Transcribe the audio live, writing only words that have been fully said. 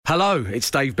Hello, it's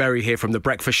Dave Berry here from The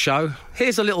Breakfast Show.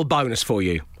 Here's a little bonus for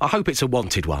you. I hope it's a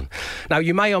wanted one. Now,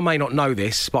 you may or may not know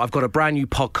this, but I've got a brand new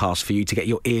podcast for you to get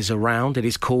your ears around. It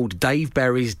is called Dave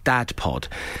Berry's Dadpod.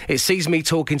 It sees me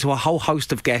talking to a whole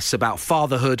host of guests about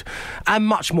fatherhood and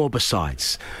much more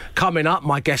besides. Coming up,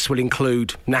 my guests will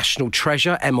include national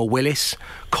treasure Emma Willis,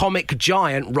 comic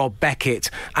giant Rob Beckett,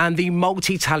 and the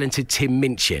multi-talented Tim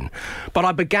Minchin. But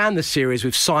I began the series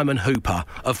with Simon Hooper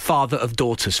of Father of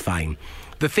Daughters fame.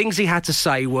 The things he had to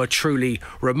say were truly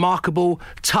remarkable,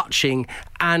 touching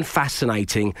and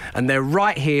fascinating, and they're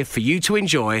right here for you to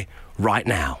enjoy right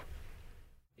now.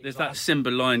 There's that Simba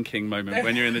Lion King moment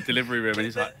when you're in the delivery room and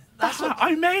he's like,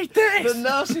 I made this! The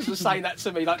nurses were saying that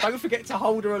to me, like, don't forget to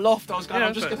hold her aloft. I was going,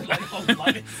 I'm just going to like, hold her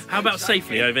like this. How about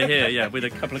safely over here, with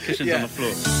a couple of cushions on the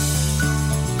floor?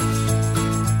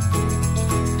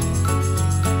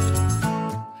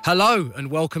 Hello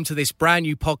and welcome to this brand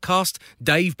new podcast,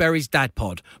 Dave Berry's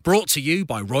Dadpod, brought to you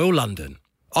by Royal London.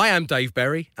 I am Dave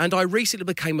Berry and I recently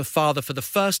became a father for the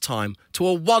first time to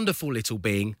a wonderful little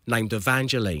being named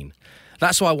Evangeline.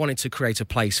 That's why I wanted to create a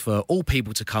place for all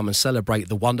people to come and celebrate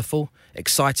the wonderful,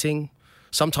 exciting,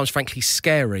 sometimes frankly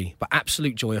scary, but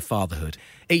absolute joy of fatherhood.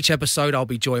 Each episode I'll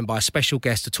be joined by a special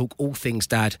guest to talk all things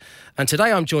dad, and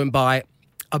today I'm joined by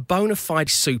a bona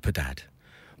fide super dad.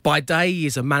 By day, he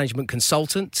is a management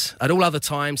consultant. At all other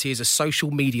times, he is a social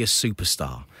media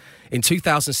superstar. In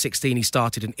 2016, he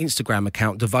started an Instagram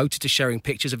account devoted to sharing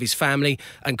pictures of his family,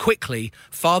 and quickly,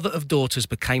 Father of Daughters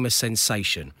became a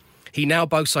sensation. He now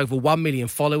boasts over 1 million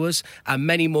followers and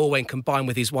many more when combined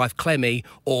with his wife Clemmy,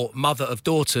 or Mother of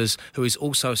Daughters, who is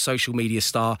also a social media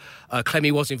star.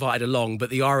 Clemmy was invited along, but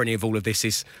the irony of all of this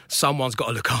is someone's got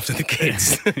to look after the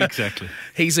kids. Yeah, exactly.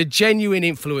 He's a genuine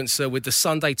influencer, with the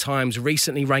Sunday Times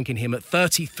recently ranking him at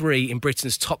 33 in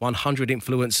Britain's top 100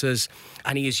 influencers,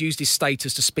 and he has used his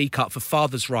status to speak up for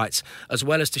fathers' rights, as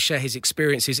well as to share his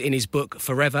experiences in his book,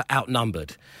 Forever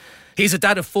Outnumbered. He's a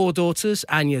dad of 4 daughters,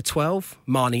 Anya 12,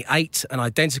 Marnie 8, and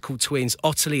identical twins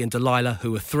Ottilie and Delilah,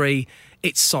 who are 3.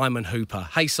 It's Simon Hooper.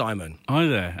 Hey, Simon. Hi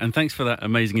there, and thanks for that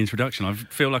amazing introduction. I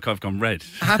feel like I've gone red.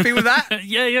 Happy with that?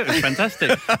 Yeah, it was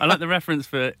fantastic. I like the reference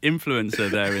for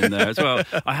influencer there in there as well.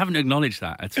 I haven't acknowledged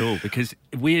that at all, because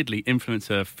weirdly,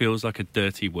 influencer feels like a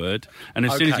dirty word. And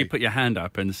as soon as you put your hand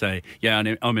up and say, yeah,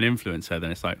 I'm an influencer, then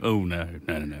it's like, oh, no,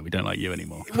 we don't like you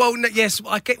anymore. Well, yes,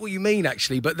 I get what you mean,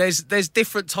 actually, but there's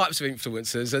different types of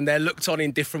influencers, and they're looked on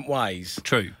in different ways.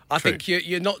 True. I think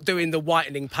you're not doing the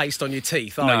whitening paste on your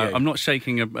teeth, are you? No, I'm not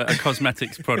shaking a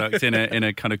cosmetics product in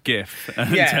a kind of GIF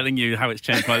and telling you how it's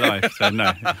changed my life. So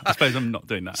no, I suppose I'm not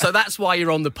doing that. So that's why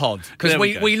you're on the pod, because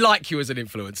we like you as an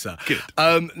influencer.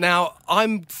 Good. Now,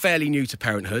 I'm fairly new to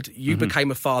parenthood. You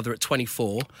became a father at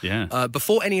 24. Yeah.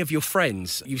 Before any of your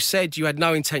friends, you said you had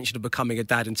no intention of becoming a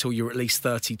dad until you were at least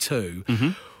 32.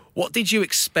 What did you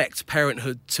expect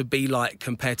parenthood to be like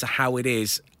compared to how it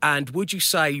is? And would you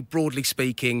say, broadly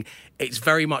speaking, it's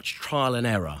very much trial and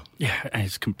error? Yeah,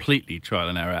 it's completely trial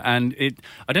and error. And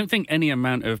I don't think any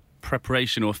amount of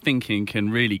preparation or thinking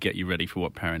can really get you ready for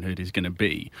what parenthood is going to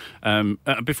be.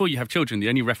 Before you have children, the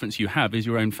only reference you have is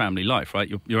your own family life,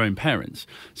 right? Your own parents.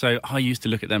 So I used to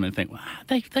look at them and think, well,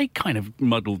 they kind of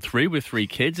muddled through with 3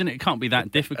 kids and it can't be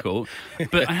that difficult.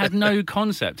 But I had no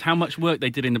concept how much work they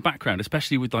did in the background,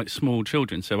 especially with like small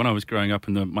children. So when I was growing up,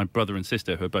 and my brother and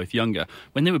sister, who are both younger,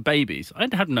 when they were babies, I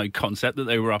had no concept that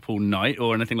they were up all night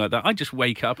or anything like that. I'd just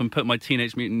wake up and put my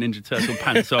Teenage Mutant Ninja Turtle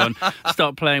pants on,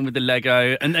 start playing with the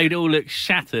Lego, and they'd all look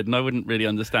shattered, and I wouldn't really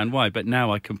understand why, but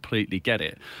now I completely get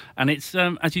it. And it's,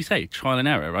 as you say, trial and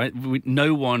error, right?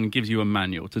 No one gives you a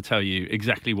manual to tell you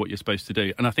exactly what you're supposed to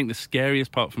do. And I think the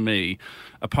scariest part for me,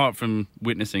 apart from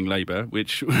witnessing labour,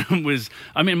 which was,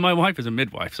 I mean, my wife is a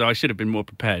midwife, so I should have been more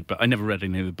prepared, but I never read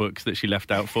any of the books that she left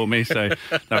out for me, so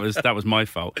that was my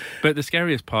fault. But the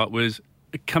scariest part was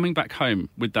coming back home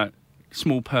with that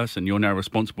small person you're now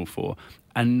responsible for,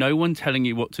 and no one telling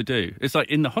you what to do. It's like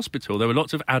in the hospital, there were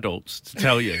lots of adults to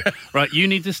tell you, right, you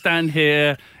need to stand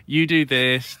here, you do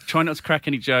this, try not to crack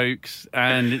any jokes,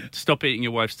 and stop eating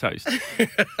your wife's toast.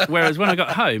 Whereas when I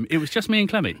got home, it was just me and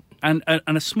Clemmy, and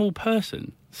a small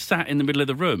person sat in the middle of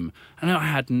the room, and I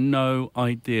had no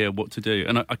idea what to do.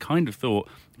 And I kind of thought,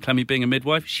 Clemmy being a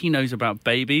midwife, she knows about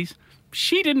babies.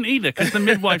 She didn't either, because the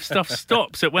midwife stuff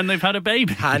stops at when they've had a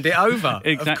baby. Hand it over.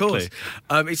 Exactly. Of course.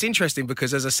 It's interesting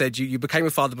because, as I said, you became a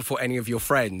father before any of your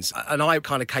friends, and I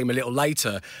kind of came a little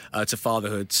later to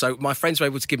fatherhood. So my friends were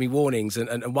able to give me warnings,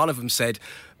 and one of them said,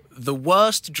 The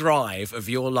worst drive of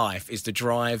your life is the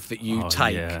drive that you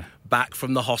take back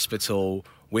from the hospital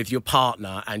with your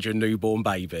partner and your newborn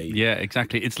baby. Yeah,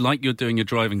 exactly. It's like you're doing your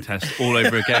driving test all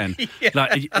over again.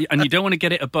 And you don't want to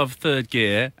get it above third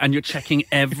gear, and you're checking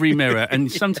every mirror. And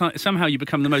somehow you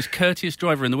become the most courteous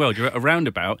driver in the world. You're at a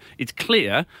roundabout, it's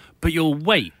clear, but you'll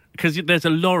wait. Because there's a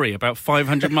lorry about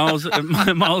 500 miles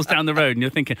down the road, and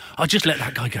you're thinking, I'll just let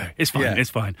that guy go. It's fine, it's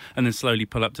fine. And then slowly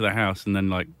pull up to the house, and then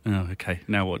like, oh, okay,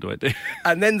 now what do I do?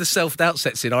 And then the self-doubt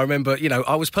sets in. I remember,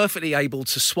 I was perfectly able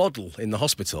to swaddle in the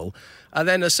hospital. And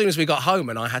then as soon as we got home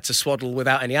and I had to swaddle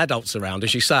without any adults around,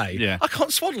 as you say, I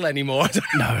can't swaddle anymore.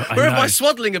 Where have my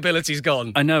swaddling abilities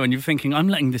gone? I know, and you're thinking, I'm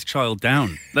letting this child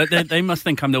down. They must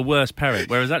think I'm the worst parent,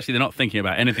 whereas actually they're not thinking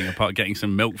about anything apart getting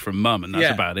some milk from mum, and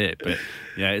that's about it. But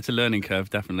yeah, it's a learning curve,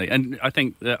 definitely. And I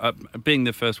think that, being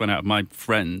the first one out of my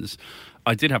friends,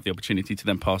 I did have the opportunity to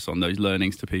then pass on those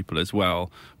learnings to people as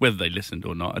well, whether they listened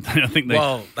or not. I think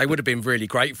they would have been really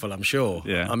grateful, I'm sure.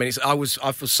 Yeah. I mean, I was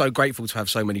so grateful to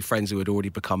have so many friends who had already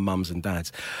become mums and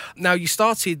dads. Now, you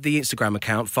started the Instagram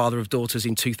account, Father of Daughters,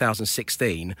 in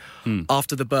 2016,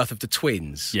 after the birth of the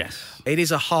twins. Yes. It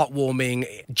is a heartwarming,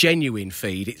 genuine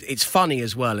feed. It's funny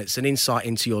as well. It's an insight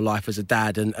into your life as a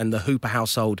dad and the Hooper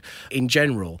household in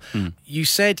general. You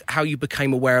said how you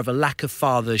became aware of a lack of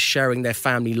fathers sharing their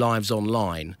family lives online.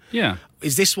 Yeah.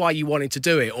 Is this why you wanted to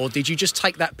do it, or did you just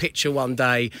take that picture one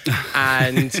day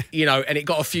and and it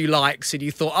got a few likes and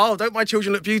you thought, oh, don't my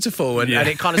children look beautiful, and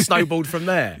it kind of snowballed from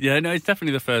there? Yeah, no, it's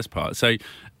definitely the first part. So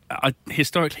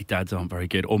historically, dads aren't very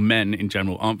good, or men in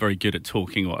general aren't very good at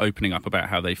talking or opening up about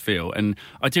how they feel. And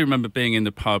I do remember being in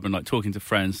the pub and like talking to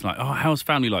friends, like, oh, how's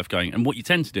family life going? And what you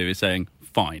tend to do is saying,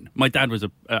 fine. My dad was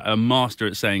a master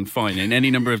at saying fine in any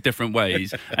number of different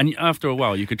ways. And after a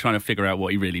while, you could try to figure out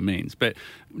what he really means. But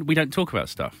we don't talk about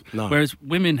stuff. No. Whereas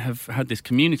women have had this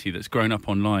community that's grown up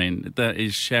online that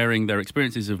is sharing their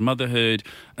experiences of motherhood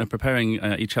and preparing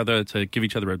each other to give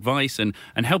each other advice and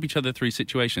help each other through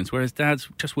situations. Whereas dads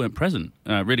just weren't present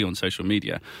really on social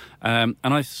media. And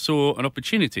I saw an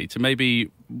opportunity to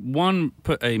maybe, one,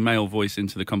 put a male voice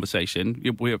into the conversation.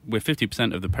 We're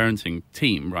 50% of the parenting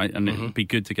team, right? And it'd be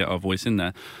good to get our voice in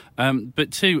there.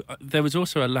 But two, there was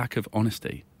also a lack of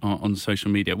honesty on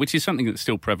social media, which is something that's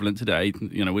still prevalent today.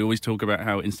 We always talk about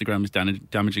how Instagram is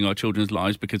damaging our children's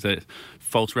lives because they're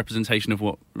false representation of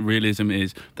what realism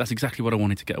is. That's exactly what I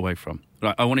wanted to get away from.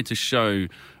 Like, I wanted to show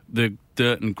the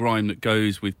dirt and grime that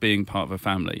goes with being part of a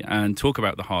family and talk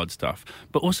about the hard stuff,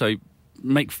 but also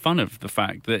make fun of the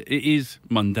fact that it is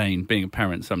mundane being a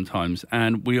parent sometimes,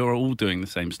 and we are all doing the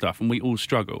same stuff and we all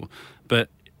struggle, but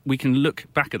we can look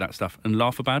back at that stuff and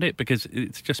laugh about it because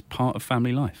it's just part of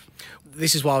family life.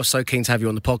 This is why I was so keen to have you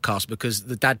on the podcast, because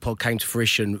the Dadpod came to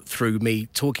fruition through me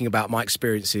talking about my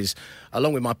experiences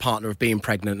along with my partner of being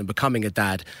pregnant and becoming a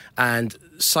dad, and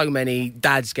so many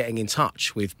dads getting in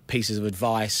touch with pieces of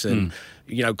advice and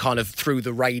kind of through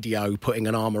the radio putting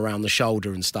an arm around the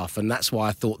shoulder and stuff. And that's why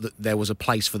I thought that there was a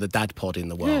place for the Dadpod in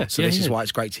the world. This is why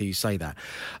it's great to hear you say that.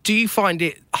 Do you find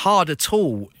it hard at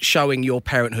all showing your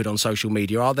parenthood on social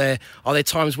media? Are there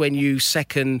times when you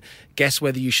second guess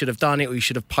whether you should have done it or you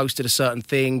should have posted a certain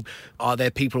thing? Are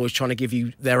there people always trying to give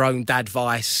you their own dad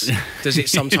advice? Does it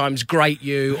sometimes grate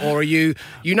you, or are you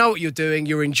know what you're doing,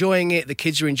 you're enjoying it, the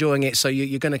kids are enjoying it, so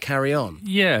you're going to carry on?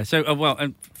 Yeah, so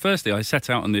firstly, I set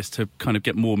out on this to kind of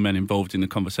get more men involved in the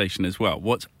conversation as well.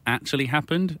 What's actually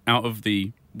happened out of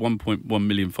the 1.1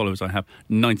 million followers I have,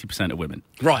 90% are women.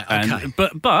 Right, okay.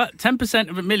 But 10%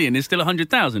 of a million is still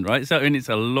 100,000, right? So, and it's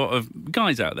a lot of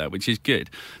guys out there, which is good.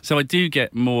 So I do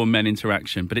get more men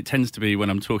interaction, but it tends to be when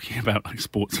I'm talking about like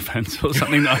sports events or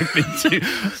something that I've been to.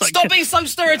 Like, stop being so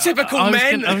stereotypical,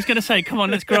 men! I was going to say, come on,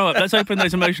 let's grow up. Let's open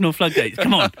those emotional floodgates.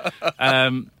 Come on.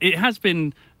 It has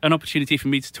been an opportunity for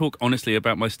me to talk honestly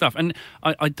about my stuff. And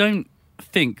I don't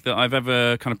think that I've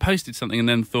ever kind of posted something and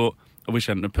then thought, I wish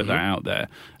I hadn't have put that out there,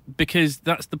 because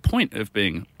that's the point of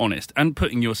being honest and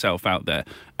putting yourself out there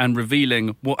and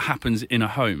revealing what happens in a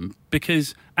home.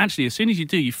 Because actually, as soon as you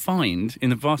do, you find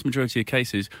in the vast majority of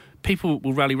cases, people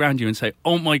will rally around you and say,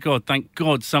 oh my God, thank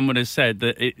God someone has said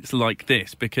that it's like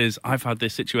this, because I've had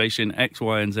this situation X,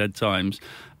 Y, and Z times.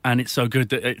 And it's so good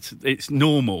that it's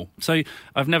normal. So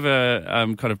I've never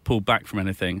kind of pulled back from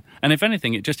anything. And if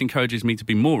anything, it just encourages me to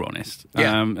be more honest.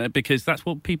 Because that's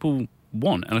what people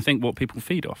want, and I think what people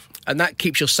feed off. And that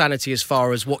keeps your sanity as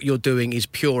far as what you're doing is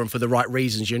pure and for the right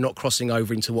reasons. You're not crossing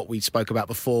over into what we spoke about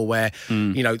before where,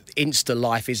 Insta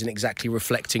life isn't exactly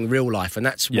reflecting real life, and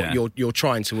that's what you're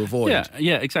trying to avoid.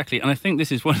 Yeah, exactly. And I think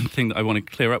this is one thing that I want to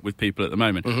clear up with people at the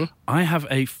moment. Mm-hmm. I have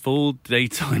a full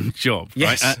daytime job.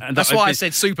 Yes, right? And that's why I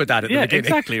said super dad at the beginning. Yeah,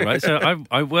 exactly, right. So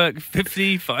I work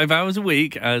 55 hours a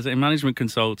week as a management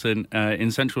consultant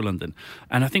in central London.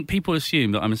 And I think people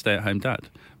assume that I'm a stay-at-home dad.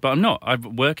 But I'm not. I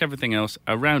work everything else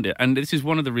around it. And this is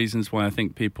one of the reasons why I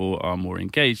think people are more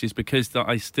engaged, is because that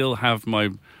I still have my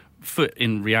foot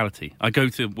in reality. I go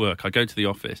to work, I go to the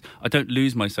office. I don't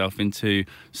lose myself into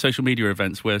social media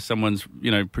events where someone's,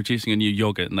 producing a new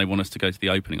yogurt and they want us to go to the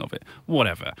opening of it.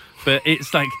 Whatever. But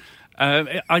it's like...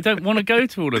 I don't want to go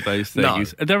to all of those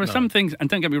things. There are some things, and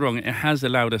don't get me wrong, it has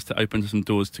allowed us to open some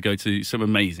doors to go to some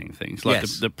amazing things, like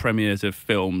the premieres of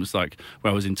films, like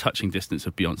where I was in touching distance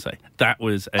of Beyonce. That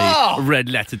was a red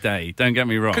letter day, don't get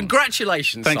me wrong.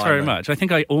 Congratulations, Thanks Simon. very much. I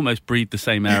think I almost breathed the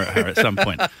same air at her at some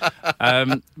point.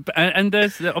 And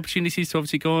there's the opportunities to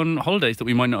obviously go on holidays that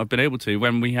we might not have been able to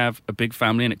when we have a big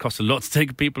family and it costs a lot to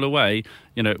take people away.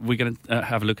 We're going to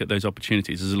have a look at those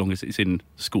opportunities as long as it's in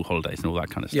school holidays and all that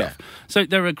kind of stuff. Yeah. So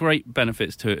there are great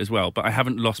benefits to it as well, but I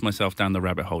haven't lost myself down the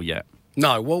rabbit hole yet.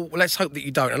 No, well, let's hope that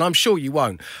you don't, and I'm sure you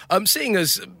won't. Seeing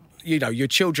as, your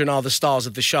children are the stars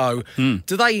of the show,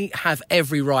 do they have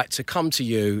every right to come to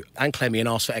you and Clemmy and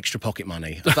ask for extra pocket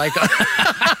money?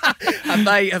 Have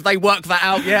they have they worked that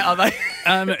out yet? Are they?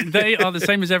 They are the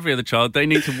same as every other child. They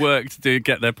need to work to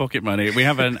get their pocket money. We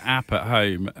have an app at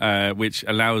home which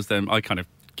allows them, I kind of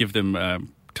give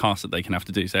them... tasks that they can have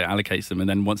to do, so it allocates them, and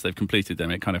then once they've completed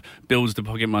them, it kind of builds the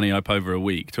pocket money up over a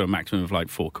week to a maximum of like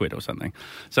 £4 or something.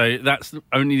 So that's the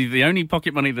only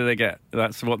pocket money that they get.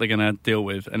 That's what they're going to deal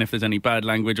with, and if there's any bad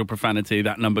language or profanity,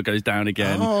 that number goes down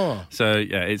again. So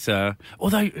yeah, it's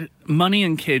although money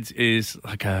and kids is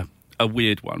like a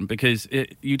weird one, because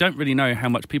you don't really know how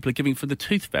much people are giving for the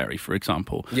tooth fairy, for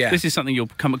example. Yeah. This is something you'll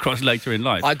come across later in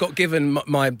life. I got given,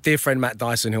 my dear friend Matt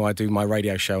Dyson, who I do my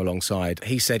radio show alongside,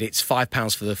 he said it's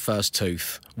 £5 for the first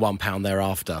tooth, £1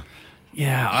 thereafter.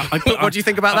 Yeah. What do you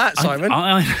think about that, Simon?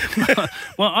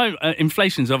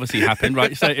 Inflation's obviously happened,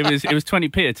 right? So it was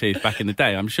 20p a tooth back in the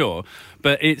day, I'm sure.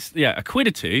 But it's, a quid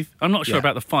a tooth. I'm not sure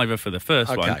about the £5 for the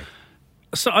first one.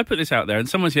 So I put this out there, and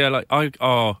someone's here like,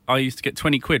 I used to get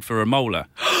 20 quid for a molar.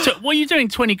 So what are you doing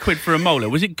 20 quid for a molar?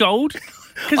 Was it gold?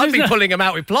 I've been pulling them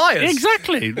out with pliers.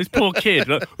 Exactly. This poor kid.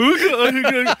 Like,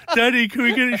 Daddy, can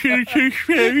we get a tooth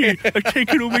fairy? I've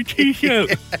taken all my teeth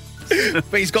out.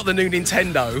 But he's got the new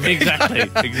Nintendo. Exactly.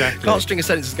 Can't string a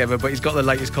sentence together, but he's got the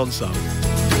latest console.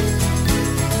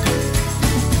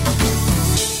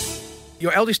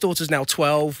 Your eldest daughter's now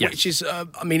 12, which is,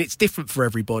 it's different for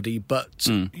everybody, but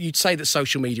you'd say that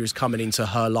social media is coming into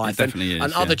her life. It definitely is,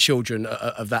 and other children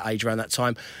of that age around that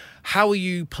time. How are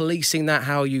you policing that?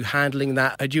 How are you handling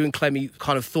that? Had you and Clemmy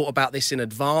kind of thought about this in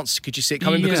advance? Could you see it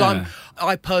coming? Because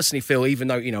I personally feel, even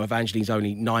though, Evangeline's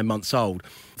only 9 months old,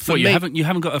 you haven't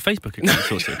got a Facebook account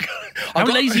sorted? How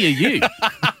lazy are you?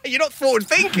 You're not forward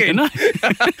thinking. No.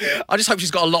 I just hope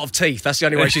she's got a lot of teeth. That's the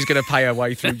only way she's going to pay her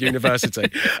way through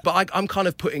university. But I'm kind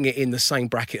of putting it in the same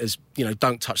bracket as,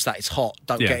 don't touch that, it's hot.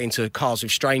 Don't get into cars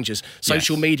with strangers.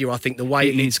 Social media, I think the way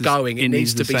it's going, it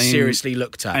needs to be seriously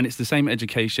looked at. And it's the same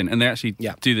education. And they actually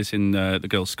do this in the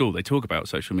girls' school. They talk about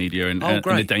social media and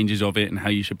the dangers of it and how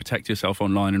you should protect yourself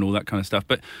online and all that kind of stuff.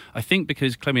 But I think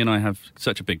because Clemmy and I have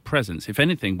such a big presence, if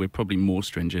anything, we're probably more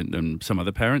stringent than some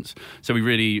other parents. So we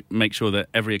really make sure that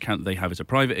every account that they have is a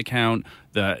private account,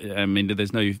 that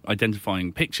there's no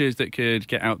identifying pictures that could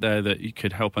get out there that you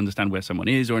could help understand where someone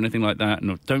is or anything like that,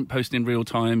 and don't post in real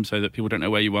time so that people don't know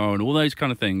where you are and all those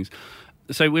kind of things.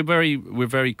 So we're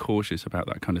very cautious about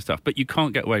that kind of stuff. But you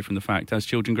can't get away from the fact, as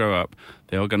children grow up,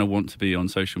 they are going to want to be on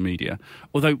social media.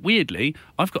 Although, weirdly,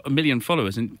 I've got 1 million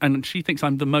followers, and she thinks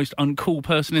I'm the most uncool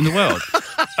person in the world.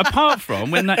 Apart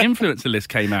from when that influencer list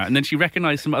came out, and then she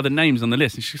recognised some other names on the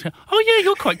list, and she said, "Oh yeah,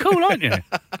 you're quite cool, aren't you?"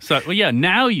 So, well, yeah,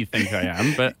 now you think I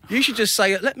am, but you should just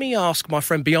say, "Let me ask my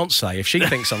friend Beyonce if she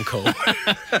thinks I'm cool."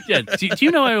 Yeah, do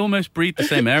you know I almost breathed the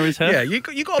same air as her? Yeah, you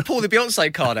got to pull the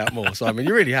Beyonce card out more, Simon.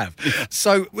 You really have.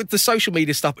 So with the social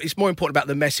media stuff, it's more important about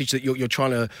the message that you're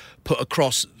trying to put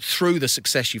across through the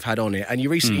success you've had on it. And you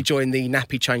recently joined the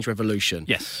Nappy Change Revolution.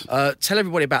 Yes. Tell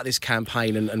everybody about this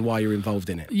campaign and why you're involved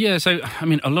in it. Yeah, so,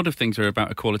 a lot of things are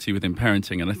about equality within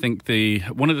parenting. And I think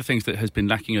one of the things that has been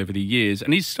lacking over the years,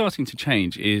 and is starting to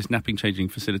change, is napping changing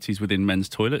facilities within men's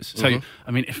toilets. So,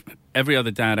 every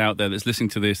other dad out there that's listening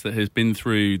to this that has been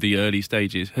through the early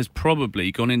stages has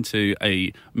probably gone into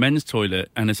a men's toilet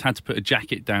and has had to put a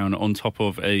jacket down on top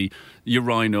of a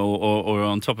urinal or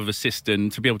on top of a cistern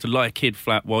to be able to lie a kid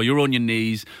flat while you're on your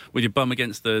knees with your bum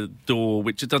against the door,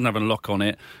 which doesn't have a lock on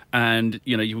it, and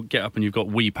you get up and you've got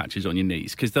wee patches on your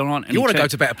knees because there aren't any. You want to go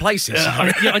to better places.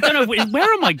 I don't know,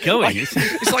 where am I going?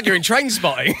 It's like you're in train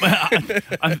spotting.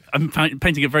 I'm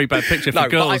painting a very bad picture for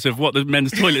girls of what the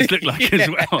men's toilets look like as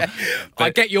well. But I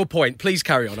get your point. Please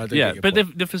carry on. I do get your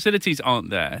point. The facilities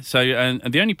aren't there. So,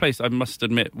 and the only place I must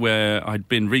admit where I'd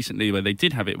been recently where they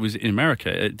did have it was in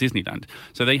America at Disneyland.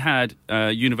 So they had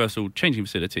universal changing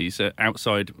facilities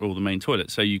outside all the main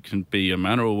toilets. So you can be a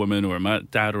man or a woman or a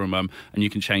dad or a mum, and you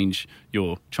can change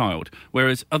your child.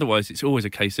 Whereas otherwise, it's always a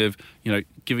case of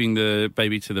giving the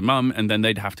baby to the mum, and then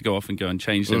they'd have to go off and go and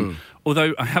change them.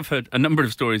 Although I have heard a number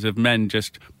of stories of men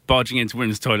just barging into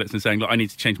women's toilets and saying, look, I need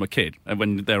to change my kid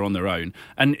when they're on their own.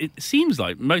 And it seems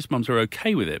like most mums are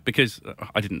okay with it because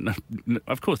I didn't know.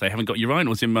 Of course, they haven't got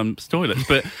urinals in mums' toilets,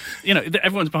 but,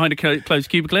 everyone's behind a closed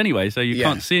cubicle anyway, so you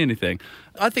can't see anything.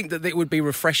 I think that it would be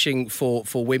refreshing for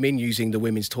women using the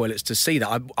women's toilets to see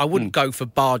that. I wouldn't go for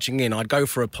barging in. I'd go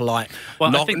for a polite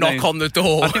knock on the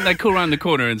door. I think they'd call around the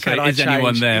corner and say, is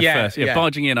anyone there first? Yeah,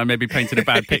 barging in, I maybe painted a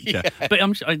bad picture. But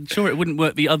I'm sure it wouldn't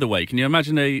work the other way. Can you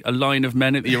imagine a line of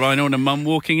men at the urinal and a mum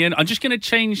walking in? I'm just going to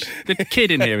change the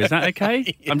kid in here. Is that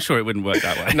okay? I'm sure it wouldn't work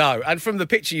that way. No, and from the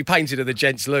picture you painted of the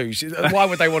gents' loos, why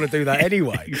would they want to do that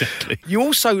anyway? Exactly. You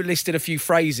also listed a few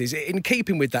phrases in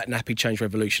keeping with that nappy change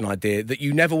revolution idea that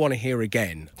you never want to hear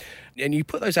again. And you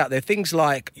put those out there, things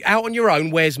like, out on your own,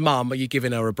 where's mum? Are you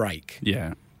giving her a break?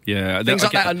 Yeah. Things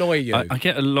like that annoy you. I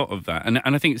get a lot of that, and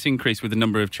I think it's increased with the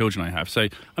number of children I have. So,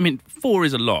 4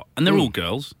 is a lot, and they're all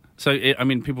girls. So,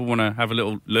 people want to have a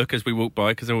little look as we walk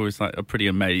by because they're always are pretty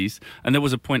amazed. And there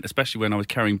was a point, especially when I was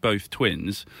carrying both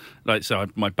twins,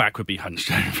 my back would be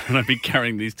hunched over and I'd be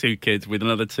carrying these 2 kids with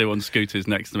another 2 on scooters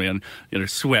next to me and,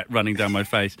 sweat running down my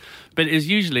face. But it's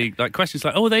usually questions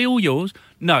like, oh, are they all yours?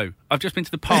 No, I've just been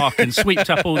to the park and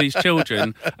sweeped up all these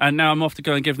children and now I'm off to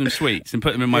go and give them sweets and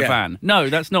put them in my van. No,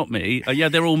 that's not me.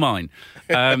 They're all mine.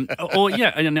 And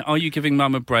are you giving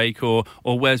mum a break or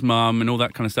where's mum and all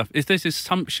that kind of stuff? Is this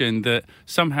assumption that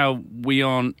somehow we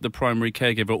aren't the primary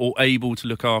caregiver or able to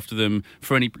look after them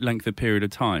for any length of period of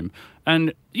time?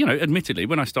 And, admittedly,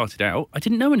 when I started out, I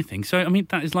didn't know anything. So,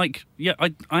 that is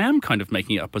I am kind of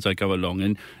making it up as I go along.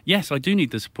 And yes, I do need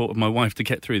the support of my wife to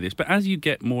get through this. But as you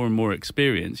get more and more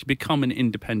experience, you become an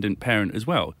independent parent as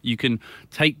well. You can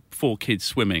take 4 kids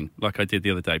swimming like I did the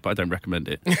other day, but I don't recommend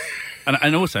it.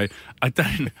 and also, I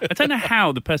don't know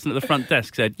how the person at the front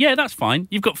desk said, yeah, that's fine.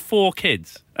 You've got 4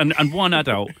 kids and 1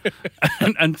 adult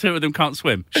and 2 of them can't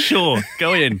swim. Sure,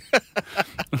 go in.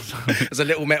 As a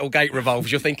little metal gate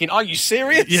revolves, you're thinking, are you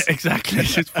serious? Yeah, exactly.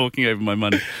 Just forking over my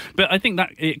money. But I think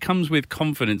that it comes with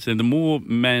confidence, and the more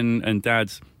men and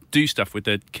dads do stuff with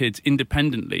their kids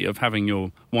independently of having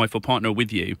your wife or partner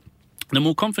with you, the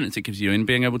more confidence it gives you in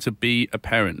being able to be a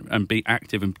parent and be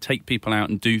active and take people out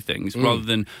and do things rather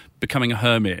than becoming a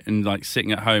hermit and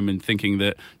sitting at home and thinking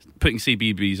that putting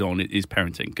CBBS on is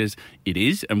parenting, because it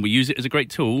is, and we use it as a great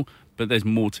tool, but there's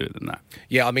more to it than that.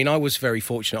 Yeah, I was very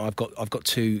fortunate. I've got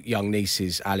 2 young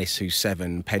nieces, Alice, who's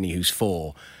 7, Penny, who's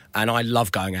 4. And I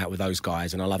love going out with those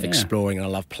guys and I love exploring and I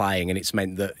love playing. And it's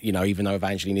meant that, even though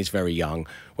Evangeline is very young,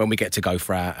 when we get to go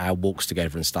for our walks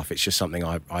together and stuff, it's just something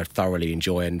I thoroughly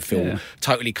enjoy and feel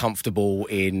totally comfortable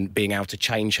in being able to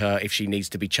change her if she needs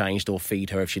to be changed or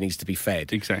feed her if she needs to be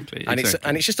fed. Exactly. And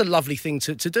it's just a lovely thing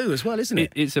to do as well, isn't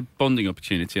it? It's a bonding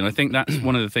opportunity. And I think that's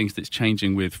one of the things that's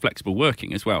changing with flexible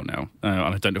working as well now. And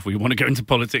I don't know if we want to go into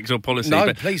politics or policy.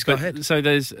 No, please go ahead. So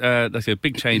there's a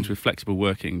big change with flexible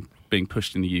working being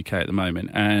pushed in the UK at the moment,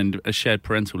 and a shared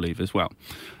parental leave as well.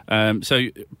 So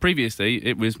previously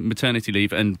it was maternity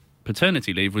leave, and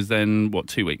paternity leave was then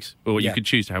 2 weeks, or you could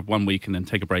choose to have 1 week and then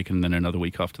take a break and then another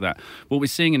week after that. What we're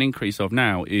seeing an increase of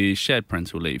now is shared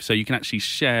parental leave, so you can actually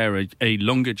share a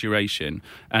longer duration,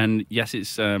 and yes,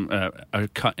 it's a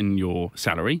cut in your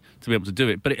salary to be able to do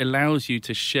it, but it allows you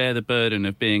to share the burden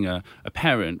of being a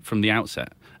parent from the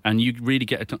outset. And you really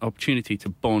get an opportunity to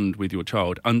bond with your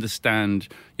child, understand,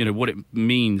 what it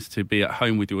means to be at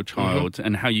home with your child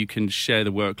and how you can share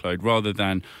the workload rather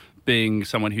than being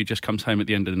someone who just comes home at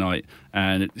the end of the night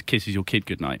and kisses your kid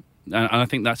goodnight. And I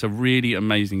think that's a really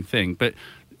amazing thing. But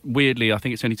weirdly, I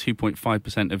think it's only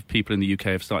 2.5% of people in the UK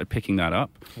have started picking that up.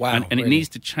 Wow. And really? It needs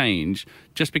to change,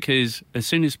 just because as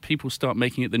soon as people start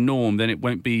making it the norm, then it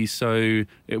won't be seen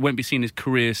as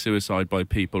career suicide by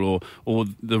people or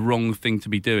the wrong thing to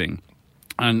be doing.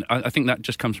 And I think that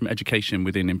just comes from education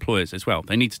within employers as well.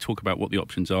 They need to talk about what the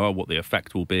options are, what the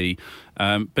effect will be.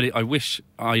 But I wish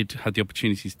I'd had the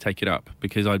opportunity to take it up,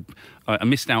 because I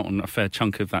missed out on a fair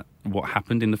chunk of that, what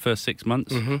happened in the first 6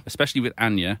 months, especially with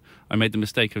Anya. I made the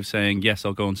mistake of saying, yes,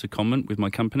 I'll go on secondment with my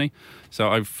company. So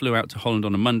I flew out to Holland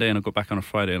on a Monday and I got back on a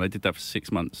Friday, and I did that for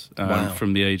 6 months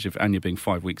from the age of Anya being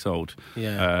 5 weeks old.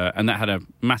 Yeah. And that had a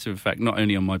massive effect, not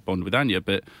only on my bond with Anya,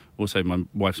 but also my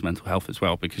wife's mental health as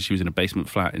well, because she was in a basement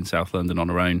flat in South London on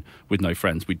her own with no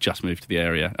friends. We'd just moved to the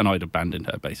area and I'd abandoned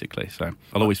her, basically. So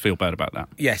I'll always feel bad about that.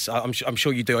 Yes, I'm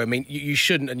sure you do. I mean, you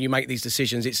shouldn't, and you make these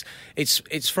decisions.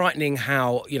 It's frightening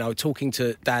how, talking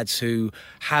to dads who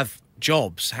have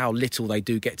jobs, how little they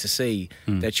do get to see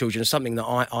their children. Something that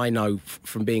I know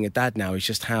from being a dad now is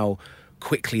just how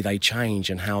quickly they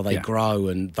change and how they grow,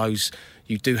 and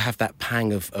you do have that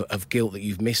pang of guilt that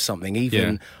you've missed something.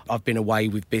 Even I've been away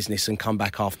with business and come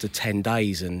back after 10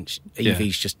 days and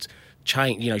Evie's just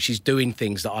changed. She's doing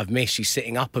things that I've missed. She's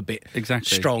sitting up a bit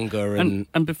stronger.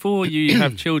 And before you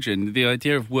have children, the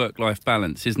idea of work-life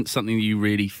balance isn't something you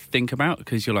really think about,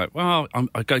 because you're like, well,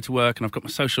 I go to work and I've got my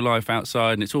social life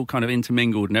outside and it's all kind of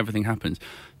intermingled and everything happens.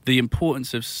 The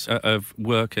importance of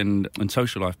work and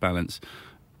social life balance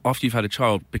after you've had a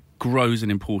child grows in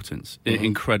importance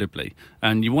incredibly,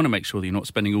 and you want to make sure that you're not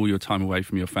spending all your time away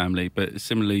from your family. But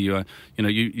similarly,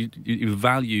 you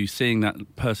value seeing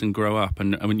that person grow up,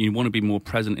 and you want to be more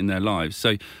present in their lives.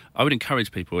 So I would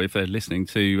encourage people, if they're listening,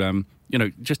 to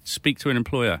just speak to an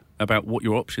employer about what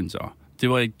your options are.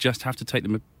 Do I just have to take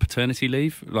the paternity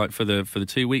leave, like for the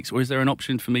 2 weeks, or is there an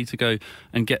option for me to go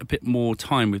and get a bit more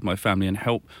time with my family and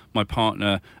help my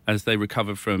partner as they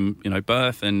recover from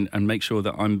birth, and make sure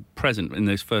that I'm present in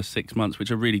those first 6 months,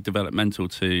 which are really developmental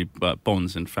to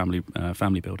bonds and family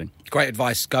building. Great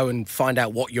advice. Go and find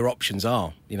out what your options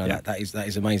are. That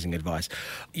is amazing advice.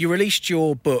 You released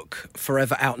your book,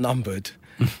 Forever Outnumbered.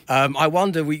 I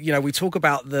wonder, we talk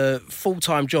about the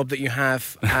full-time job that you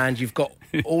have, and you've got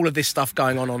all of this stuff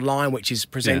going on online, which is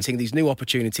presenting these new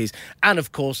opportunities. And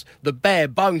of course, the bare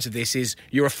bones of this is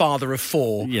you're a father of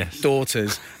 4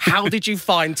 daughters. How did you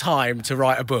find time to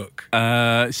write a book?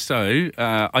 So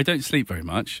I don't sleep very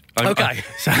much. I've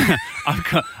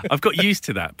got used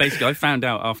to that. Basically, I found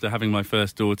out after having my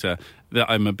first daughter that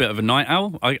I'm a bit of a night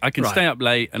owl. I can stay up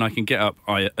late and I can get up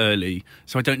early,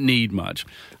 so I don't need much.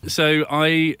 So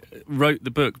I wrote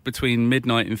the book between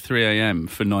midnight and 3 a.m.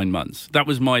 for 9 months. That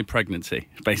was my pregnancy,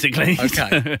 basically.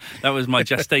 Okay. That was my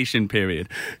gestation period.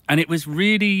 And it was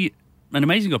really an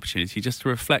amazing opportunity just to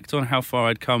reflect on how far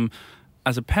I'd come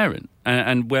as a parent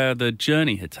and where the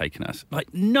journey had taken us.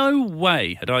 Like, no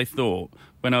way had I thought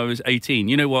when I was 18,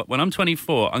 you know what, when I'm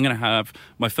 24, I'm going to have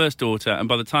my first daughter, and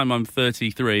by the time I'm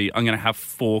 33, I'm going to have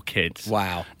 4 kids.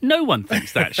 Wow. No one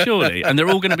thinks that, surely. And they're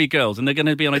all going to be girls, and they're going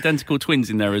to be identical twins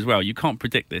in there as well. You can't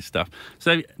predict this stuff.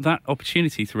 So that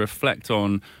opportunity to reflect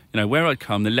on, where I'd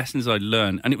come, the lessons I'd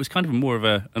learned, and it was kind of more of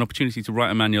an opportunity to write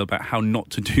a manual about how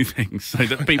not to do things, so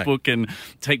that people can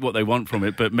take what they want from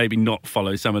it, but maybe not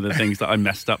follow some of the things that I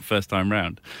messed up first time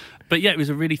round. But yeah, it was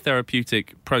a really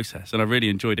therapeutic process, and I really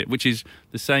enjoyed it, which is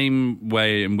the same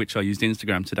way in which I used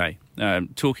Instagram today,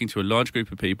 talking to a large group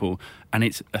of people, and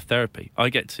it's a therapy. I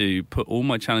get to put all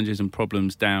my challenges and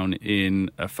problems down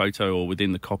in a photo or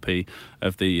within the copy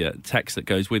of the text that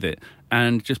goes with it,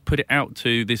 and just put it out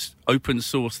to this open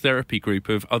source therapy group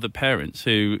of other parents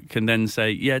who can then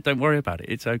say, yeah, don't worry about it,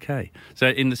 it's okay. So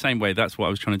in the same way, that's what I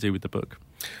was trying to do with the book.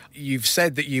 You've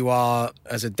said that you are,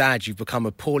 as a dad, you've become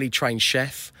a poorly trained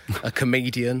chef, a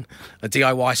comedian, a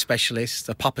DIY specialist,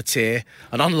 a puppeteer,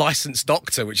 an unlicensed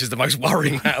doctor, which is the most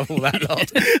worrying out of all that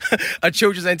lot, a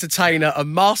children's entertainer, a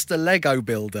master Lego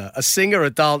builder, a singer, a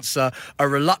dancer, a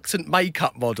reluctant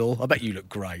makeup model. I bet you look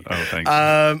great. Oh, thanks.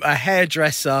 A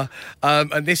hairdresser,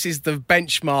 and this is the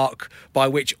benchmark by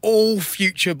which all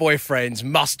future boyfriends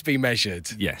must be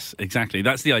measured. Yes, exactly.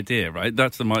 That's the idea, right?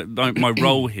 That's my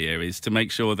role here, is to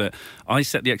make sure that I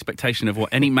set the expectation of what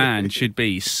any man should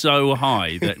be so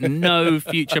high that no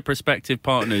future prospective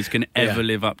partners can ever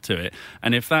live up to it.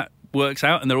 And if that works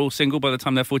out and they're all single by the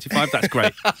time they're 45, that's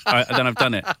great. Then I've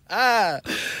done it.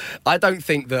 I don't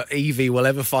think that Evie will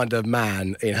ever find a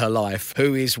man in her life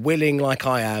who is willing, like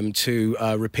I am, to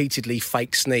repeatedly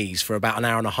fake sneeze for about an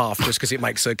hour and a half just because it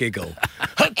makes her giggle.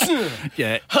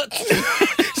 Yeah.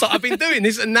 So I've been doing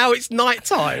this and now it's night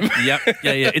time. Yep.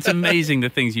 Yeah. It's amazing the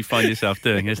things you find yourself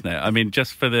doing, isn't it? I mean,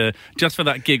 just for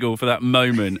that giggle, for that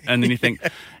moment, and then you think,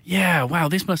 yeah, wow,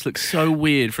 this must look so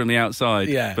weird from the outside.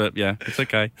 Yeah. But yeah, it's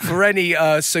okay. For any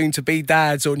soon-to-be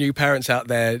dads or new parents out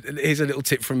there, here's a little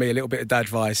tip from me, a little bit of dad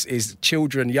advice, is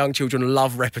young children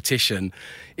love repetition.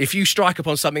 If you strike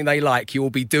upon something they like, you will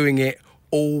be doing it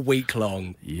all week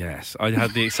long. Yes, I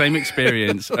had the same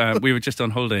experience. We were just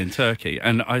on holiday in Turkey,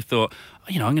 and I thought,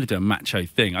 I'm going to do a macho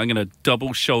thing. I'm going to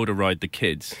double shoulder ride the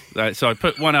kids. So I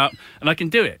put one up, and I can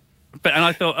do it. And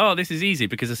I thought, this is easy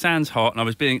because the sand's hot, and I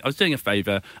was doing a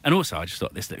favour, and also I just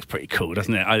thought this looks pretty cool,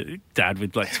 doesn't it? Dad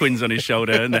with like twins on his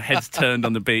shoulder and the heads turned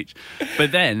on the beach.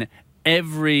 But then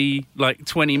every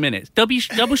 20 minutes,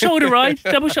 double shoulder ride,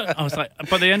 double shoulder. I was like,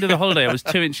 by the end of the holiday, I was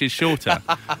 2 inches shorter.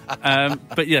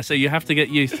 But yeah, so you have to get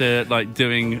used to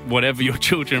doing whatever your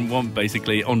children want,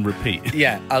 basically on repeat.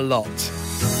 Yeah, a lot.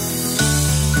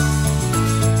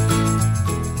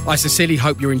 I sincerely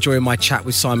hope you're enjoying my chat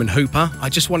with Simon Hooper. I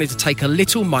just wanted to take a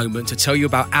little moment to tell you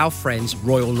about our friends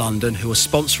Royal London, who are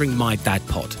sponsoring my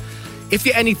Dadpod. If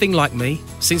you're anything like me,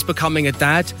 since becoming a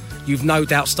dad, you've no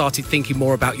doubt started thinking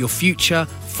more about your future,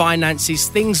 finances,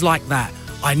 things like that.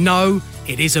 I know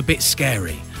it is a bit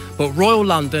scary, but Royal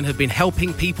London have been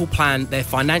helping people plan their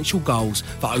financial goals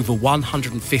for over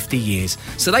 150 years.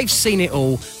 So they've seen it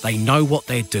all, they know what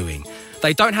they're doing.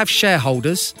 They don't have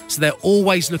shareholders, so they're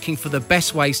always looking for the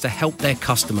best ways to help their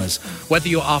customers. Whether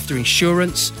you're after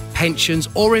insurance, pensions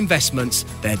or investments,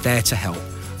 they're there to help.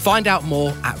 Find out more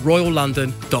at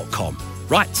royallondon.com.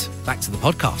 Right, back to the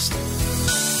podcast.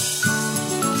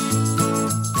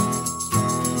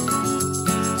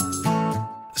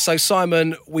 So,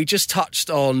 Simon, we just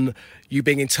touched on you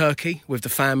being in Turkey with the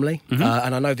family, and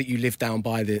I know that you live down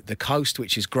by the coast,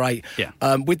 which is great. Yeah.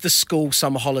 With the school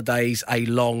summer holidays, a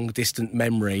long, distant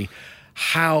memory,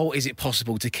 how is it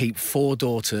possible to keep 4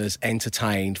 daughters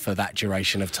entertained for that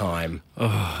duration of time?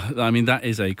 Oh, I mean, that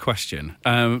is a question.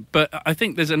 But I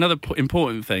think there's another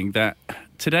important thing, that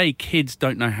today kids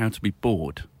don't know how to be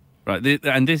bored. Right,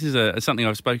 and this is something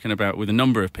I've spoken about with a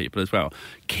number of people as well.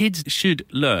 Kids should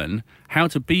learn how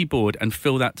to be bored and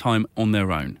fill that time on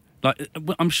their own.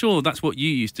 I'm sure that's what you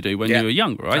used to do when you were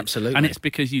younger, right? Absolutely. And it's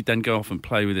because you then go off and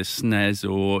play with a SNES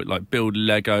or build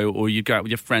Lego, or you go out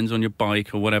with your friends on your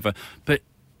bike or whatever. But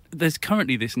there's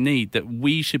currently this need that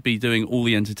we should be doing all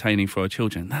the entertaining for our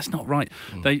children. That's not right.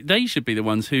 They should be the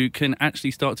ones who can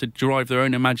actually start to drive their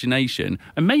own imagination.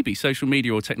 And maybe social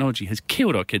media or technology has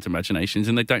killed our kids' imaginations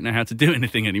and they don't know how to do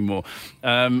anything anymore.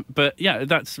 But yeah,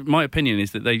 that's my opinion,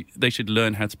 is that they should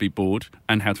learn how to be bored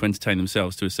and how to entertain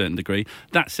themselves to a certain degree.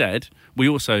 That said, we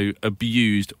also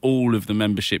abused all of the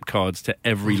membership cards to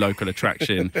every local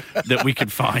attraction that we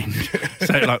could find.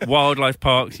 So wildlife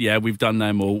parks, yeah, we've done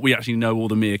them all. We actually know all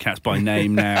the meerkats by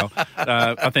name now.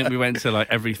 I think we went to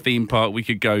every theme park we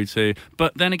could go to.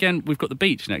 But then again, we've got the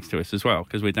beach next to us as well,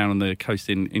 because we're down on the coast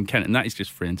in Kent, and that is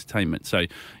just for entertainment. So,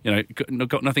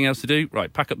 got nothing else to do?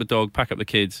 Right, pack up the dog, pack up the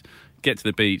kids, get to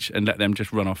the beach and let them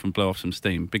just run off and blow off some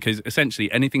steam. Because essentially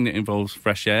anything that involves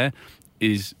fresh air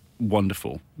is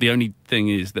wonderful. The only thing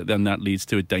is that then that leads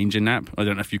to a danger nap. I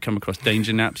don't know if you've come across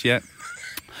danger naps yet.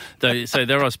 So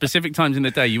there are specific times in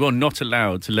the day you are not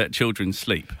allowed to let children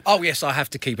sleep. Oh, yes, I have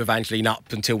to keep Evangeline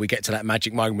up until we get to that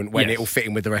magic moment when it will fit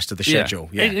in with the rest of the schedule.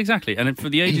 Yeah. Exactly. And for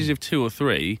the ages of 2 or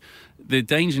 3, the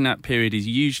danger nap period is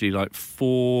usually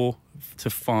 4 to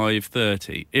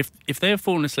 5:30. If they have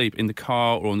fallen asleep in the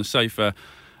car or on the sofa,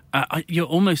 you're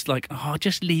almost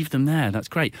just leave them there. That's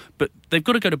great. But they've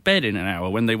got to go to bed in an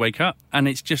hour when they wake up, and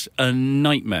it's just a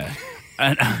nightmare.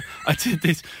 And I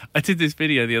did this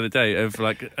video the other day of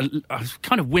I was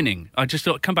kind of winning. I just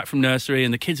thought, come back from nursery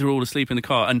and the kids are all asleep in the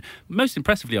car. And most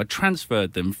impressively, I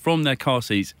transferred them from their car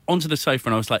seats onto the sofa,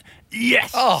 and I was like,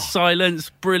 yes,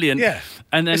 silence, brilliant. Yeah.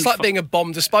 And then it's like being a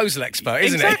bomb disposal expert,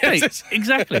 isn't it?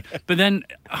 Exactly. But then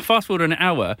fast forward an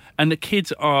hour, and the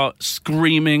kids are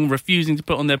screaming, refusing to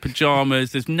put on their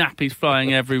pajamas. There's nappies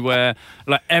flying everywhere.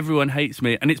 Everyone hates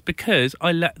me. And it's because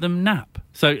I let them nap.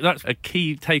 So that's a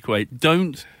key takeaway.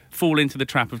 Don't fall into the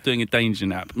trap of doing a danger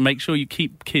nap. Make sure you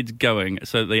keep kids going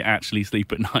so that they actually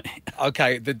sleep at night.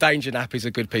 Okay, the danger nap is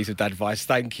a good piece of advice.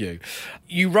 Thank you.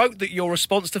 You wrote that your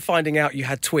response to finding out you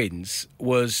had twins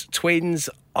was, twins,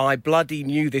 I bloody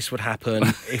knew this would happen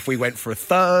if we went for a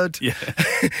third. Yeah.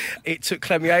 It took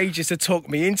Clemmy ages to talk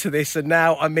me into this, and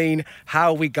now,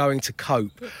 how are we going to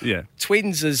cope? Yeah.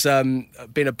 Twins has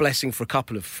been a blessing for a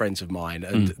couple of friends of mine,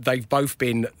 and they've both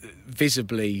been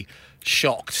visibly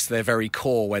shocked to their very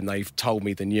core when they've told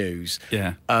me the news.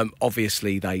 Yeah.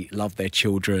 Obviously, they love their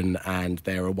children and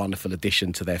they're a wonderful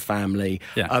addition to their family.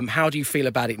 Yeah. How do you feel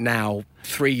about it now,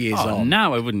 3 years on?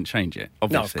 Now I wouldn't change it,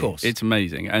 obviously. No, of course. It's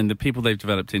amazing. And the people they've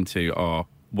developed into are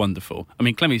wonderful. I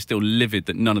mean, Clemmie's still livid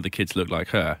that none of the kids look like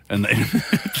her, and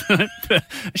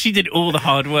she did all the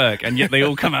hard work, and yet they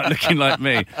all come out looking like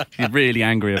me. She's really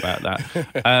angry about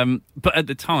that. But at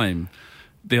the time,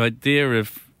 the idea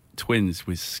of twins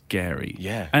was scary.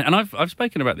 Yeah. And I've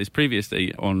spoken about this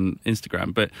previously on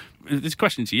Instagram, but this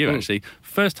question to you, actually.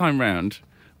 First time round,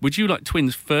 would you like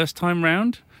twins first time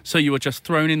round, so you were just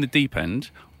thrown in the deep end,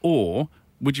 or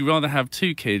would you rather have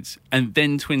 2 kids and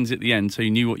then twins at the end so you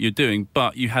knew what you're doing,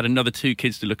 but you had another 2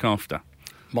 kids to look after?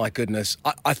 My goodness.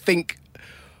 I think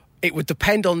it would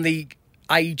depend on the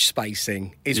age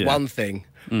spacing is one thing.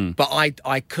 But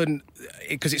I couldn't,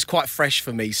 because it's quite fresh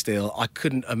for me still, I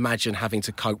couldn't imagine having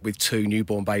to cope with 2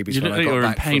 newborn babies You when look I like got you're in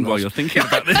back pain from while you're thinking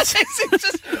about this.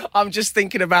 I'm just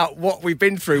thinking about what we've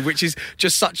been through, which is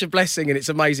just such a blessing and it's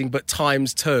amazing, but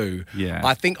times 2. Yeah.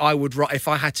 I think I would, if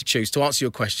I had to choose, to answer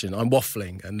your question, I'm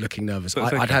waffling and looking nervous.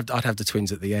 I'd have the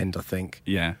twins at the end, I think.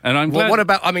 Yeah. And I'm glad... What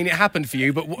about, I mean, it happened for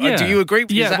you, but do you agree?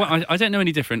 Yeah, well, I don't know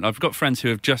any different. I've got friends who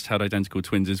have just had identical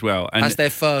twins as well. And As their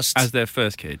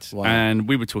first kids. Wow. And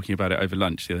we were talking about it over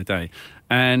lunch the other day.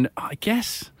 And I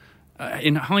guess,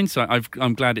 in hindsight,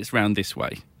 I'm glad it's round this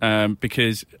way.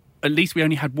 Because at least we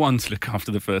only had 1 to look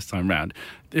after the first time round.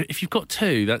 If you've got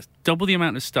 2, that's double the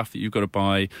amount of stuff that you've got to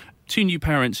buy. 2 new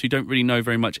parents who don't really know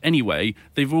very much anyway.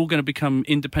 They've all going to become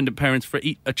independent parents for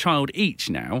a child each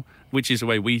now, which is the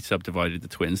way we subdivided the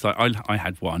twins. Like I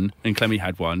had 1 and Clemmie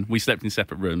had 1. We slept in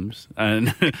separate rooms,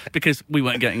 and because we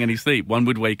weren't getting any sleep. One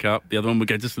would wake up, the other one would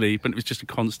go to sleep, and it was just a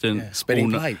constant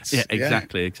spinning plates. Yeah,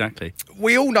 exactly.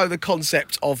 We all know the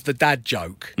concept of the dad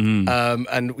joke,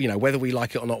 and whether we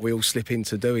like it or not, we all slip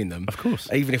into doing them. Of course,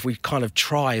 even if we kind of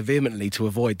try vehemently to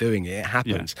avoid doing it, it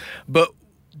happens. Yeah. But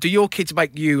do your kids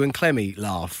make you and Clemmie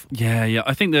laugh? Yeah.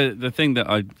 I think the thing that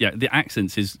the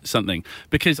accents is something,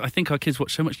 because I think our kids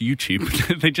watch so much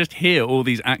YouTube, they just hear all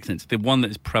these accents. The one that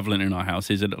is prevalent in our house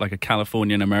is like a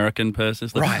Californian American person.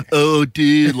 It's like, right. Oh,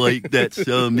 dude, like, that's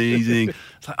so amazing.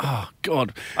 It's like, oh,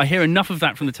 God, I hear enough of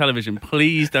that from the television.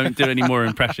 Please don't do any more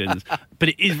impressions. But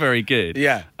it is very good.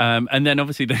 Yeah. And then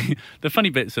obviously the funny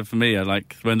bits for me are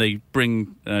like when they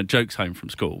bring jokes home from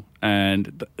school,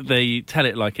 and they tell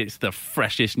it like it's the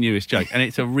freshest, newest joke, and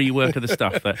it's a rework of the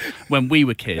stuff that when we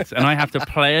were kids, and I have to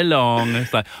play along.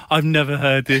 It's like, I've never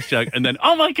heard this joke, and then,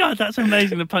 oh my God, that's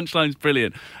amazing, the punchline's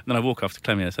brilliant. And then I walk off to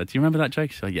Clemmie and I said, do you remember that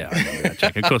joke? She said, yeah, I remember that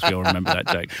joke. Of course we all remember that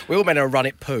joke. We all meant to run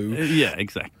it poo. Yeah,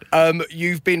 exactly.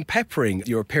 You've been peppering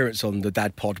your appearance on the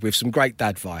Dadpod with some great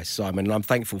dad advice, Simon, and I'm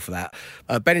thankful for that.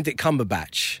 Benedict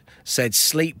Cumberbatch said,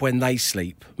 sleep when they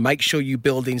sleep. Make sure you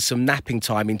build in some napping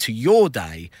time into your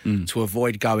day to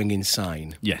avoid going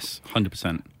insane. Yes,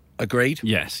 100%. Agreed?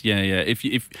 Yes, yeah.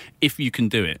 If you can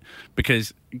do it.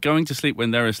 Because going to sleep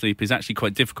when they're asleep is actually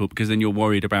quite difficult, because then you're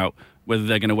worried about whether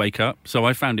they're going to wake up. So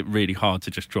I found it really hard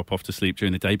to just drop off to sleep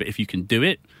during the day. But if you can do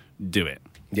it, do it.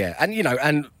 Yeah,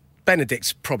 and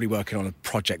Benedict's probably working on a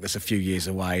project that's a few years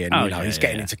away, and he's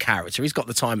getting into character. He's got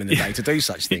the time in the day to do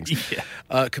such things.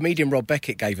 Comedian Rob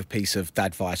Beckett gave a piece of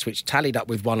dadvice which tallied up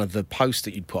with one of the posts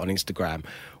that you'd put on Instagram,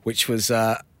 which was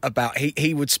about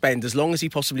he would spend as long as he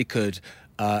possibly could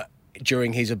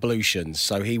during his ablutions.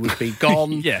 So he would be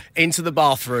gone into the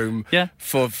bathroom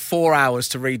for 4 hours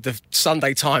to read the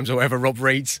Sunday Times or whatever Rob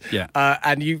reads.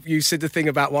 And you said the thing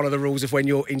about one of the rules of when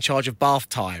you're in charge of bath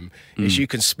time is you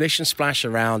can splish and splash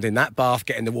around in that bath,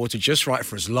 getting the water just right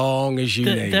for as long as you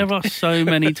need. There are so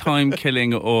many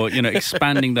time-killing or,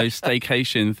 expanding those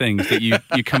staycation things that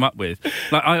you come up with.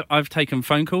 Like I've taken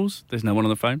phone calls. There's no one on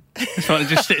the phone. So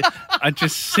I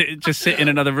just sit in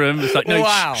another room. It's like, no,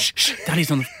 wow. shh, Daddy's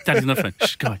on the phone.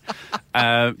 Shh, go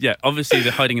on. Obviously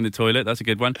the hiding in the toilet, that's a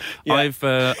good one. I've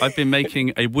been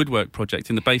making a woodwork project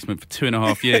in the basement for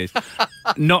 2.5 years.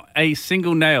 Not a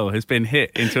single nail has been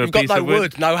hit into a piece of wood.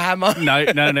 You've got no wood, no hammer? No,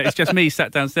 it's just me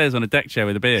sat downstairs on a deck chair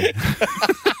with a beer.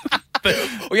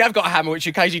 Well, you have got a hammer, which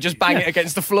occasionally just bang it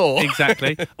against the floor.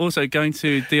 Exactly. Also, going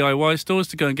to DIY stores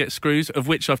to go and get screws, of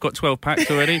which I've got 12 packs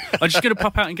already. I'm just going to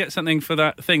pop out and get something for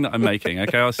that thing that I'm making.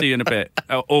 Okay, I'll see you in a bit.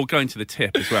 Or going to the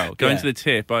tip as well. Going to the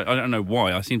tip, I don't know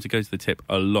why. I seem to go to the tip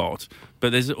a lot.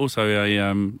 But there's also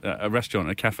a restaurant,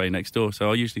 a cafe next door. So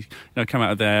I'll usually come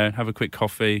out of there, have a quick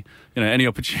coffee, any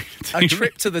opportunity. A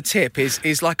trip to the tip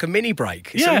is like a mini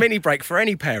break. It's a mini break for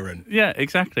any parent. Yeah,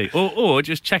 exactly. Or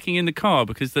just checking in the car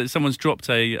because someone's dropped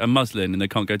a muslin and they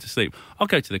can't go to sleep. I'll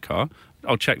go to the car,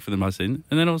 I'll check for the muslin,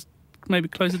 and then I'll maybe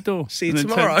close the door. See you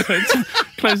tomorrow.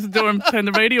 close the door and turn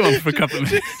the radio on for a couple of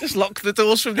minutes. Just lock the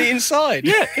doors from the inside.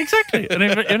 Yeah, exactly.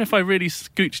 And if I really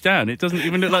scooch down, it doesn't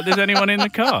even look like there's anyone in the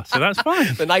car, so that's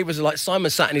fine. The neighbours are like, Simon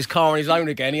sat in his car on his own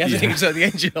again. He hasn't even turned the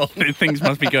engine on. Things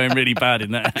must be going really bad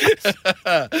in that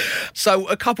house. So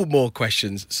a couple more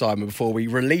questions, Simon, before we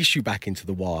release you back into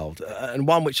the wild. And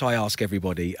one which I ask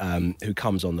everybody who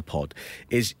comes on the pod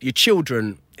is, your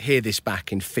children hear this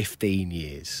back in 15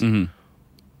 years. Mm-hmm.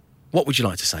 What would you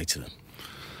like to say to them?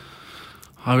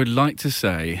 I would like to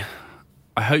say,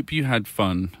 I hope you had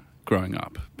fun growing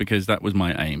up, because that was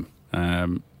my aim.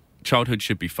 Childhood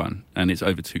should be fun, and it's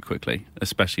over too quickly,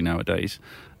 especially nowadays.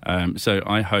 So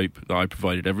I hope that I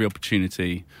provided every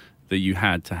opportunity that you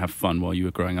had to have fun while you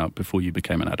were growing up before you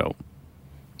became an adult.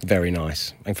 Very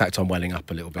nice. In fact, I'm welling up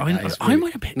a little bit. I'm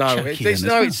a bit chucky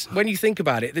it's when you think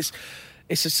about it,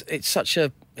 it's such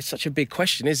a big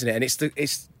question, isn't it? And it's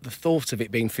the thought of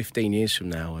it being 15 years from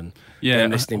now, and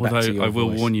listening back to your I will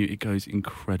voice. warn you, it goes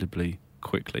incredibly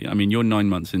quickly. I mean, you're 9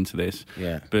 months into this,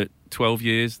 but 12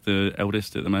 years, the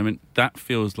eldest at the moment, that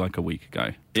feels like a week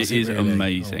ago. It is really?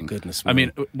 Amazing. Oh, goodness me. I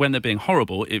mean, when they're being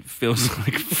horrible, it feels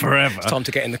like forever. It's time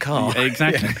to get in the car. Yeah,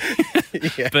 exactly.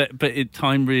 Yeah. But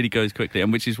time really goes quickly,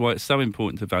 and which is why it's so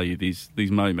important to value these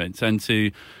moments, and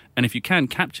if you can,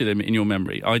 capture them in your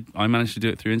memory. I managed to do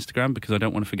it through Instagram because I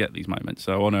don't want to forget these moments.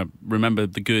 So I want to remember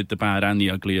the good, the bad, and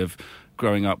the ugly of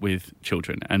growing up with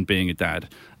children and being a dad.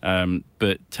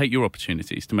 But take your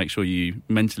opportunities to make sure you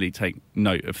mentally take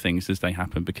note of things as they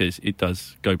happen, because it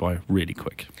does go by really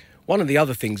quick. One of the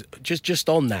other things, just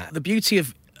on that, the beauty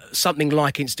of something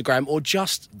like Instagram, or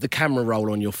just the camera roll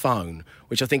on your phone,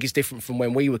 which I think is different from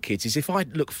when we were kids, is if I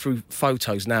look through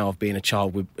photos now of being a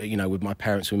child with my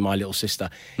parents, with my little sister,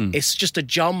 it's just a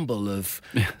jumble of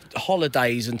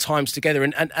holidays and times together,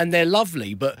 and they're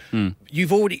lovely, but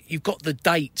you've got the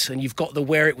date and you've got the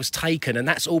where it was taken, and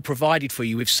that's all provided for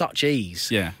you with such ease.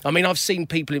 Yeah. I mean, I've seen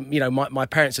people, my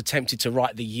parents attempted to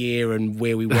write the year and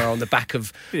where we were on the back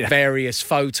of various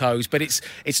photos, but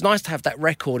it's nice to have that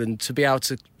record and to be able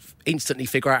to instantly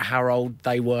figure out how old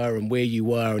they were and where you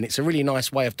were, and it's a really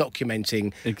nice way of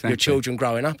documenting your children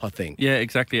growing up, I think. Yeah,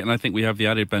 exactly. And I think we have the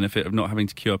added benefit of not having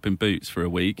to queue up in Boots for a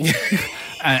week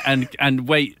and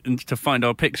wait to find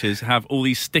our pictures have all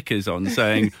these stickers on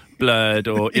saying blurred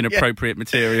or inappropriate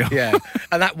material. Yeah,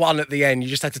 and that one at the end, you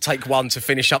just had to take one to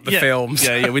finish up the films.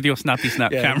 Yeah, with your snappy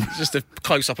snap camera. Just a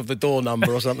close-up of the door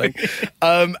number or something.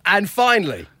 And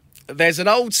finally, there's an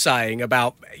old saying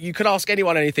about, you could ask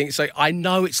anyone anything, so I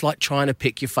know it's like trying to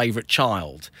pick your favourite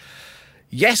child.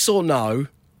 Yes or no,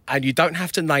 and you don't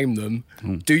have to name them,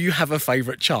 do you have a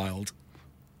favourite child?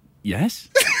 Yes.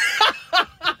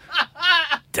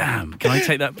 Damn, can I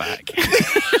take that back?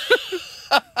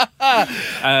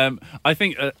 I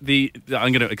think I'm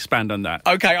going to expand on that.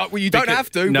 Okay, well, you don't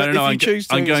have to, but if you choose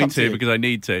to, I'm going to because I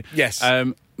need to. Yes.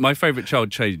 My favourite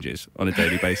child changes on a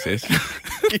daily basis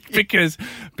because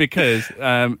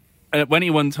at any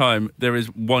one time there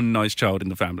is one nice child in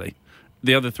the family.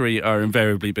 The other three are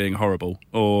invariably being horrible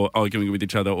or arguing with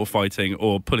each other or fighting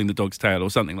or pulling the dog's tail or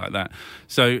something like that.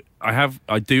 So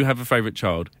I do have a favourite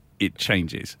child. It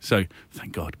changes. So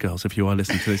thank God, girls, if you are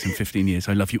listening to this in 15 years,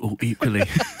 I love you all equally.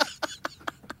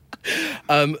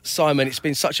 Simon, it's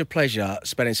been such a pleasure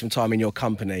spending some time in your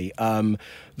company.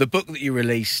 The book that you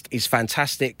released is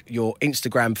fantastic. Your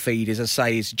Instagram feed, as I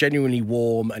say, is genuinely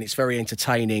warm and it's very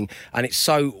entertaining. And it's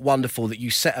so wonderful that you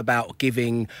set about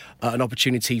giving an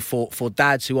opportunity for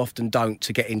dads who often don't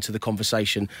to get into the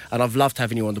conversation. And I've loved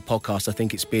having you on the podcast. I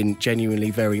think it's been genuinely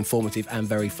very informative and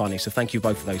very funny. So thank you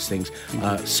both for those things.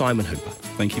 Simon Hooper.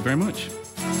 Thank you very much.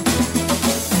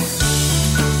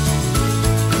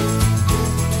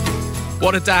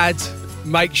 What a dad.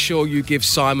 Make sure you give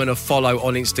Simon a follow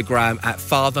on Instagram at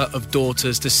Father of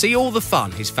Daughters to see all the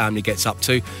fun his family gets up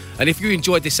to. And if you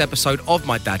enjoyed this episode of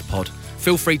my Dadpod,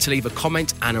 feel free to leave a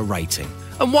comment and a rating.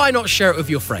 And why not share it with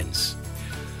your friends?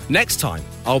 Next time,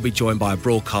 I'll be joined by a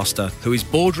broadcaster who is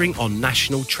bordering on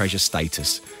national treasure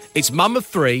status. It's mum of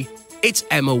three, it's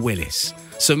Emma Willis.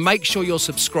 So make sure you're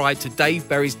subscribed to Dave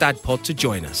Berry's Dadpod to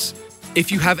join us. If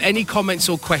you have any comments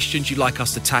or questions you'd like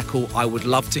us to tackle, I would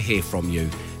love to hear from you.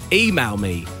 Email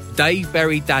me,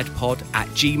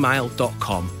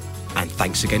 daveberrydadpod@gmail.com. And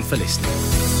thanks again for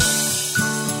listening.